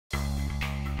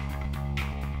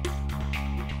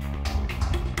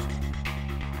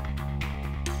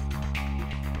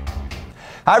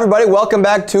Hi everybody, welcome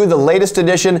back to the latest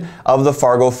edition of the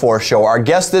Fargo Force Show. Our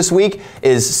guest this week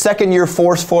is second-year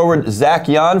Force forward Zach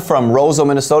Yan from Roseville,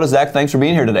 Minnesota. Zach, thanks for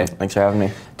being here today. Thanks for having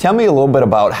me. Tell me a little bit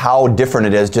about how different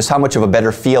it is, just how much of a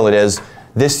better feel it is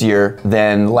this year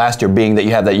than last year, being that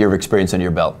you have that year of experience under your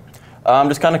belt.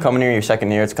 Just kind of coming here your second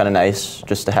year, it's kind of nice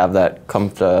just to have that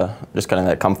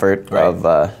comfort Right.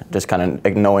 of just kind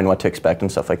of knowing what to expect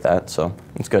and stuff like that. So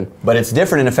it's good. But it's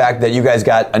different in the fact that you guys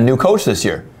got a new coach this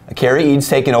year. Kerry Eads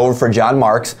taking over for John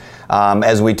Marks,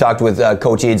 as we talked with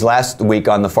Coach Eads last week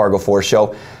on the Fargo Force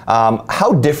Show.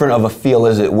 How different of a feel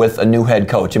is it with a new head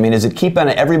coach? I mean, is it keeping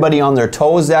everybody on their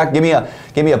toes, Zach? Give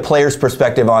me a player's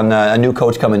perspective on a new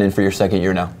coach coming in for your second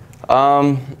year now.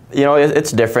 You know,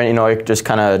 it's different. You know, just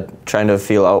kind of trying to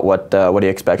feel out what he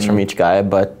expects from each guy.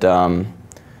 But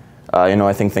you know,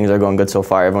 I think things are going good so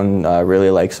far. Everyone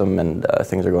really likes him, and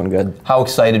things are going good. How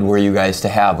excited were you guys to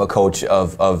have a coach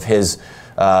of his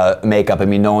makeup? I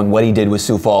mean, knowing what he did with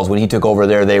Sioux Falls when he took over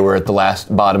there, they were at the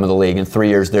bottom of the league. In 3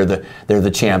 years, they're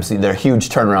the champs. They're a huge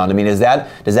turnaround. I mean, does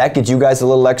that get you guys a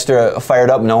little extra fired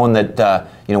up, knowing that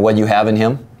you know what you have in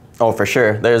him? Oh, for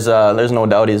sure. There's no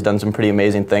doubt he's done some pretty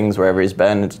amazing things wherever he's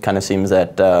been. It kind of seems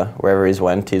that wherever he's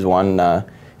won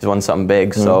something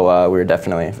big. So we were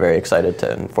definitely very excited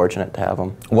and fortunate to have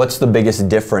him. What's the biggest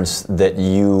difference that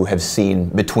you have seen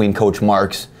between Coach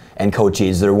Marks and Coach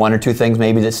Eads? Is there one or two things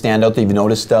maybe that stand out that you've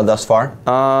noticed thus far?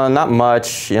 Not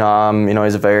much. You know,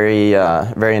 he's a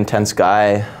very intense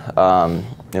guy.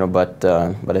 You know, but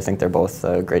I think they're both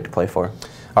great to play for.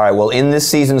 All right, well, in this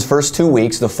season's first 2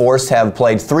 weeks, the Force have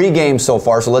played 3 games so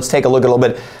far, so let's take a look at a little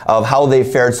bit of how they've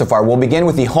fared so far. We'll begin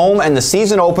with the home and the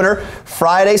season opener,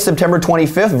 Friday, September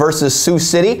 25th versus Sioux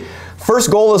City.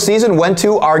 First goal of the season went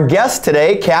to our guest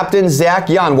today, Captain Zach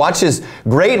Yan. Watch his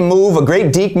great move, a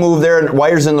great deke move there, and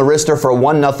wires in the wrister for a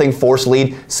 1-0 Force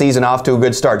lead. Season off to a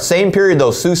good start. Same period,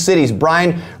 though, Sioux City's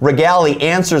Brian Regali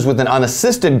answers with an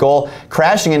unassisted goal,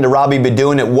 crashing into Robbie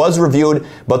Bedoun. It was reviewed,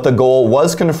 but the goal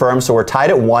was confirmed, so we're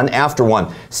tied at 1 after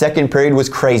 1. Second period was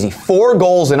crazy. 4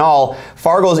 goals in all.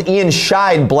 Fargo's Ian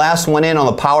Scheid blasts one in on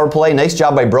the power play. Nice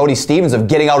job by Brody Stevens of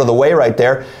getting out of the way right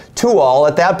there. 2-2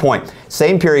 at that point.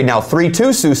 Same period now,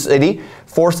 3-2 Sioux City.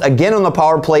 Force again on the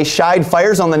power play. Scheid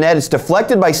fires on the net. It's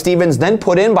deflected by Stevens, then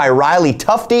put in by Riley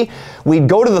Tufte. We'd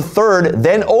go to the third,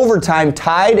 then overtime,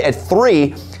 tied at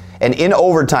 3. And in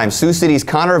overtime, Sioux City's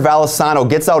Connor Valisano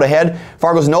gets out ahead.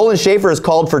 Fargo's Nolan Schaefer is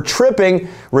called for tripping,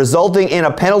 resulting in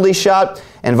a penalty shot.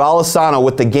 And Valisano,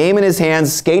 with the game in his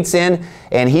hands, skates in,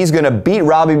 and he's going to beat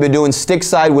Robbie Bedoun stick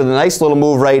side with a nice little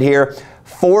move right here.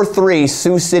 4-3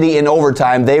 Sioux City in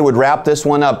overtime. They would wrap this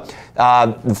one up.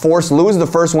 The Force lose the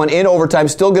first one in overtime.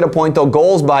 Still get a point, though.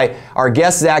 Goals by our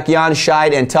guests, Zach Yan,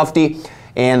 Scheid, and Tufte.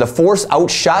 And the Force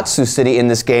outshot Sioux City in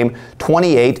this game,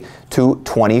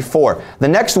 28-24. The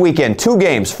next weekend, 2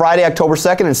 games, Friday, October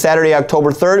 2nd and Saturday,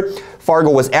 October 3rd. Fargo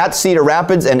was at Cedar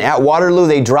Rapids and at Waterloo.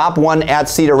 They drop one at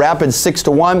Cedar Rapids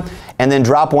 6-1, and then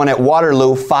drop one at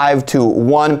Waterloo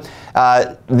 5-1.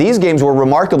 These games were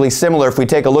remarkably similar. If we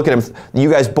take a look at them,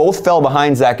 you guys both fell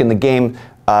behind, Zach, in the game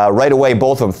right away,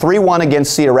 both of them. 3-1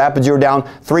 against Cedar Rapids, you were down.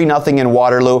 3-0 in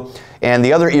Waterloo. And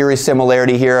the other eerie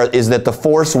similarity here is that the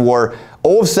Force were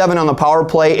 0-7 on the power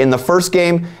play in the first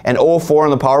game and 0-4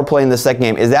 on the power play in the second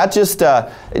game. Is that just,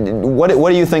 what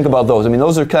do you think about those? I mean,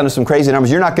 those are kind of some crazy numbers.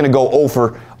 You're not going to go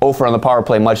 0-for on the power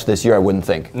play much this year, I wouldn't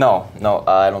think. No,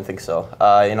 I don't think so.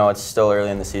 You know, it's still early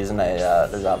in the season.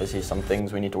 There's obviously some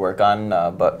things we need to work on,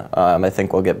 but I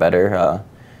think we'll get better.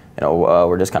 You know,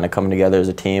 we're just kind of coming together as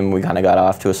a team. We kind of got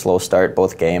off to a slow start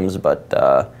both games,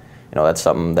 but you know, that's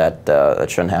something that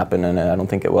shouldn't happen, and I don't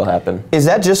think it will happen. Is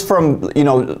that just from, you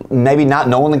know, maybe not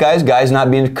knowing the guys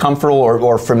not being comfortable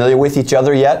or familiar with each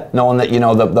other yet, knowing that, you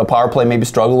know, the power play maybe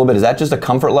struggle a little bit? Is that just a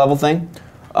comfort level thing?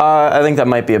 I think that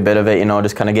might be a bit of it, you know,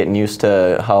 just kind of getting used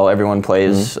to how everyone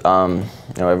plays. You know,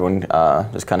 everyone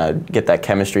just kind of get that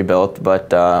chemistry built,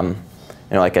 but you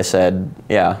know, like I said,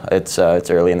 yeah, it's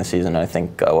early in the season, and I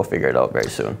think we'll figure it out very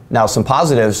soon. Now, some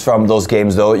positives from those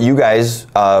games, though. You guys,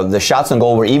 the shots on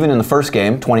goal were even in the first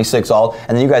game, 26-all, and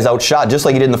then you guys outshot, just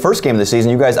like you did in the first game of the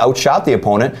season, you guys outshot the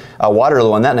opponent,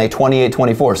 Waterloo, on that night,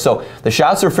 28-24. So the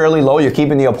shots are fairly low. You're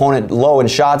keeping the opponent low in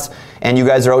shots, and you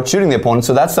guys are out shooting the opponent,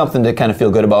 so that's something to kind of feel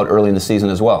good about early in the season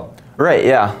as well. Right,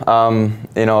 yeah.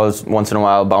 You know, once in a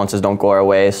while, bounces don't go our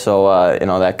way, so, you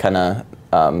know, that kind of...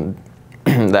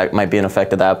 that might be an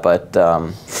effect of that, but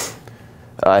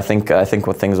I think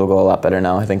what things will go a lot better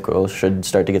now. I think we should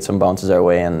start to get some bounces our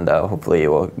way, and hopefully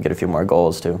we'll get a few more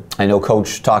goals too. I know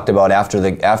Coach talked about after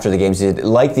the games, he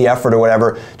liked the effort or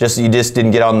whatever. You just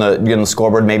didn't get on the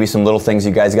scoreboard. Maybe some little things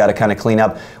you guys got to kind of clean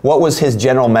up. What was his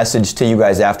general message to you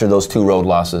guys after those 2 road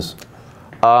losses?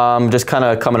 Just kind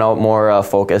of coming out more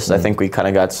focused. I think we kind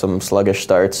of got some sluggish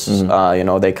starts. You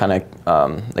know, they kind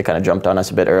of jumped on us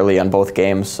a bit early on both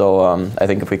games. So I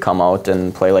think if we come out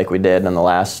and play like we did in the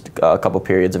last couple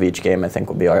periods of each game, I think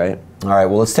we'll be all right. All right,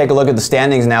 well, let's take a look at the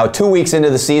standings now. 2 weeks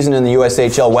into the season in the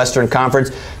USHL Western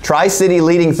Conference. Tri-City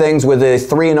leading things with a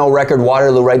 3-0 record.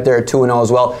 Waterloo right there at 2-0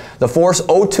 as well. The Force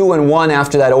 0-2-1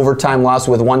 after that overtime loss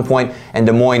with 1 point, and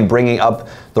Des Moines bringing up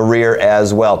the rear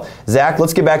as well. Zach,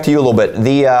 let's get back to you a little bit.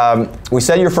 We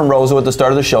said you're from Roseau at the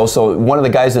start of the show, so one of the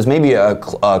guys that's maybe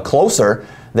closer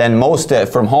than most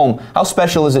from home. How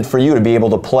special is it for you to be able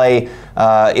to play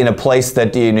in a place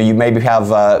that you maybe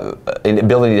have an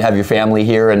ability to have your family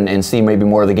here and see maybe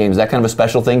more of the games? Is that kind of a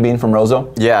special thing being from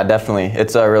Roseau? Yeah, definitely.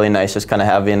 It's really nice just kind of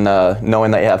having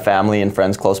knowing that you have family and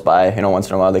friends close by. You know, once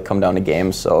in a while they come down to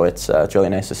games, so it's really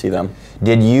nice to see them.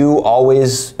 Did you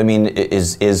always? I mean,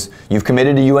 you've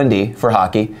committed to UND for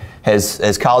hockey?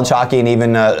 Has college hockey and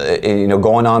even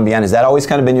going on beyond, has that always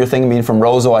kind of been your thing? Being from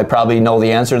Roseau, I probably know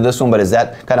the answer to this one, but has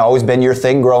that kind of always been your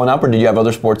thing growing up, or did you have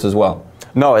other sports as well?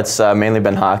 No, it's mainly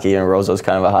been hockey, and Roseau's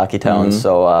kind of a hockey town,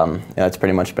 so it's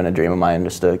pretty much been a dream of mine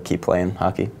just to keep playing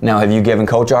hockey. Now, have you given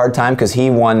Coach a hard time? Because he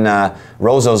won,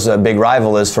 Roseau's big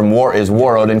rival is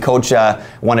Warroad, and Coach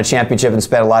won a championship and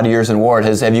spent a lot of years in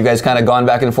Warroad. Have you guys kind of gone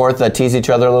back and forth, tease each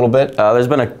other a little bit? There's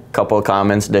been a couple of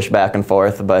comments, dish back and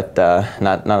forth, but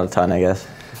not a ton, I guess.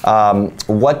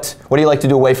 What do you like to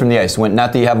do away from the ice?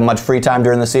 Not that you have much free time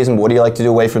during the season, but what do you like to do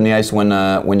away from the ice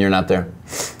when you're not there?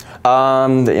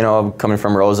 Coming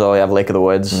from Roseau, I have Lake of the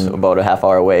Woods about a half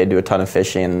hour away. Do a ton of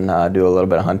fishing, do a little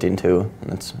bit of hunting too.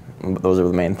 Those are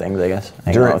the main things, I guess.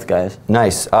 Hanging out with guys.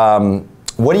 Nice.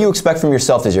 What do you expect from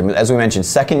yourself this year? As we mentioned,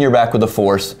 second year back with the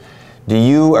Force. Do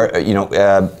you,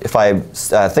 if I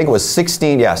think it was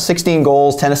 16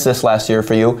 goals, 10 assists last year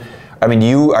for you. I mean,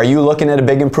 are you looking at a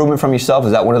big improvement from yourself?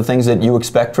 Is that one of the things that you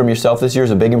expect from yourself this year, is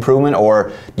a big improvement,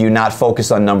 or do you not focus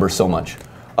on numbers so much?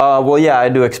 Well, yeah, I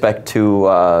do expect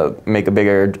to make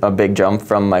a big jump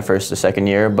from my first to second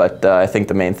year, but I think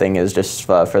the main thing is just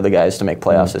for the guys to make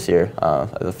playoffs this year. I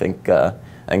think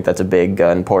that's a big,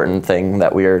 important thing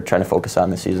that we are trying to focus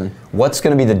on this season. What's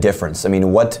going to be the difference? I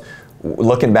mean,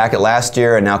 looking back at last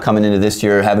year and now coming into this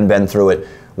year, having been through it,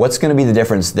 what's going to be the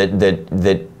difference that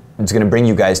is going to bring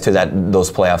you guys to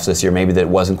those playoffs this year? Maybe that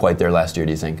wasn't quite there last year.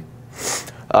 Do you think?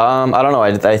 I don't know.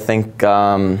 I think.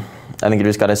 I think you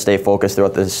just got to stay focused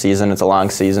throughout the season. It's a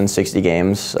long season, 60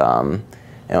 games. So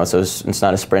it's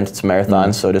not a sprint, it's a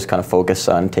marathon. So just kind of focus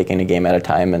on taking a game at a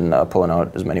time and pulling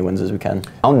out as many wins as we can.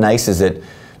 How nice is it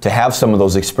to have some of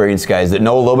those experienced guys that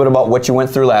know a little bit about what you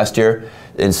went through last year,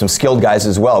 and some skilled guys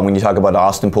as well? When you talk about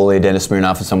Austin Pouliot, Dennis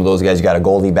Smirnoff, and some of those guys, you got a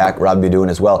goalie back, Rob Bedouin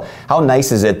as well. How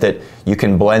nice is it that you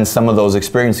can blend some of those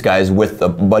experienced guys with a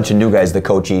bunch of new guys that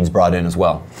Coach Eads brought in as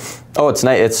well? Oh, it's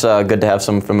nice. It's good to have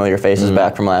some familiar faces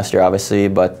back from last year, obviously.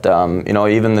 But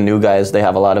even the new guys, they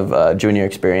have a lot of junior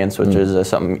experience, which is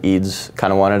something Eads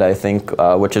kind of wanted, I think,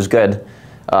 which is good.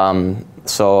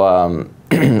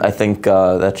 I think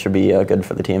that should be good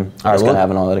for the team. Just kind of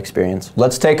having all that experience.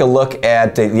 Let's take a look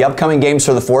at the upcoming games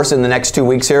for the Force in the next 2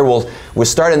 weeks here. We'll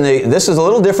start this is a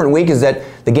little different week, is that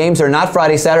the games are not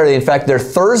Friday, Saturday. In fact, they're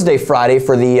Thursday, Friday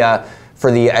for the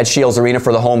at Shields Arena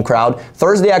for the home crowd.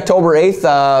 Thursday, October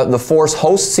 8th, the Force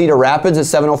hosts Cedar Rapids at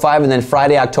 7:05, and then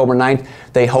Friday, October 9th,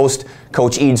 they host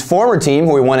Coach Eads' former team,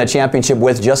 who we won a championship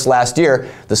with just last year,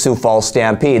 the Sioux Falls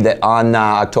Stampede, on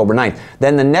October 9th.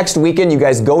 Then the next weekend, you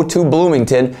guys go to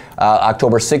Bloomington,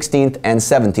 October 16th and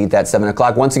 17th at 7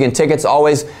 o'clock. Once again, tickets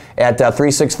always at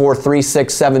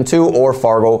 364-3672 or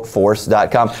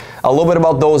FargoForce.com. A little bit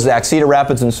about those, Zach. Cedar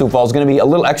Rapids and Sioux Falls is going to be a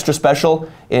little extra special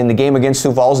in the game against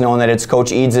Sioux Falls, knowing that it's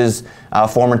Coach Eads'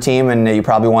 former team, and you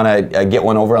probably want to get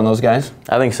one over on those guys?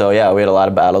 I think so, yeah. We had a lot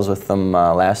of battles with them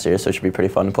last year, so it should be pretty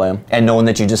fun to play them. And knowing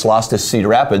that you just lost to Cedar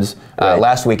Rapids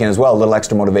last weekend as well, a little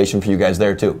extra motivation for you guys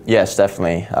there too. Yes,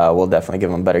 definitely. We'll definitely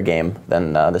give them a better game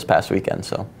than this past weekend.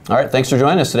 So. All right, thanks for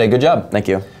joining us today. Good job. Thank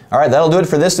you. All right, that'll do it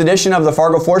for this edition of the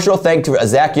Fargo Force Show. Thank you,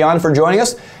 Zach Yon, for joining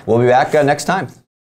us. We'll be back next time.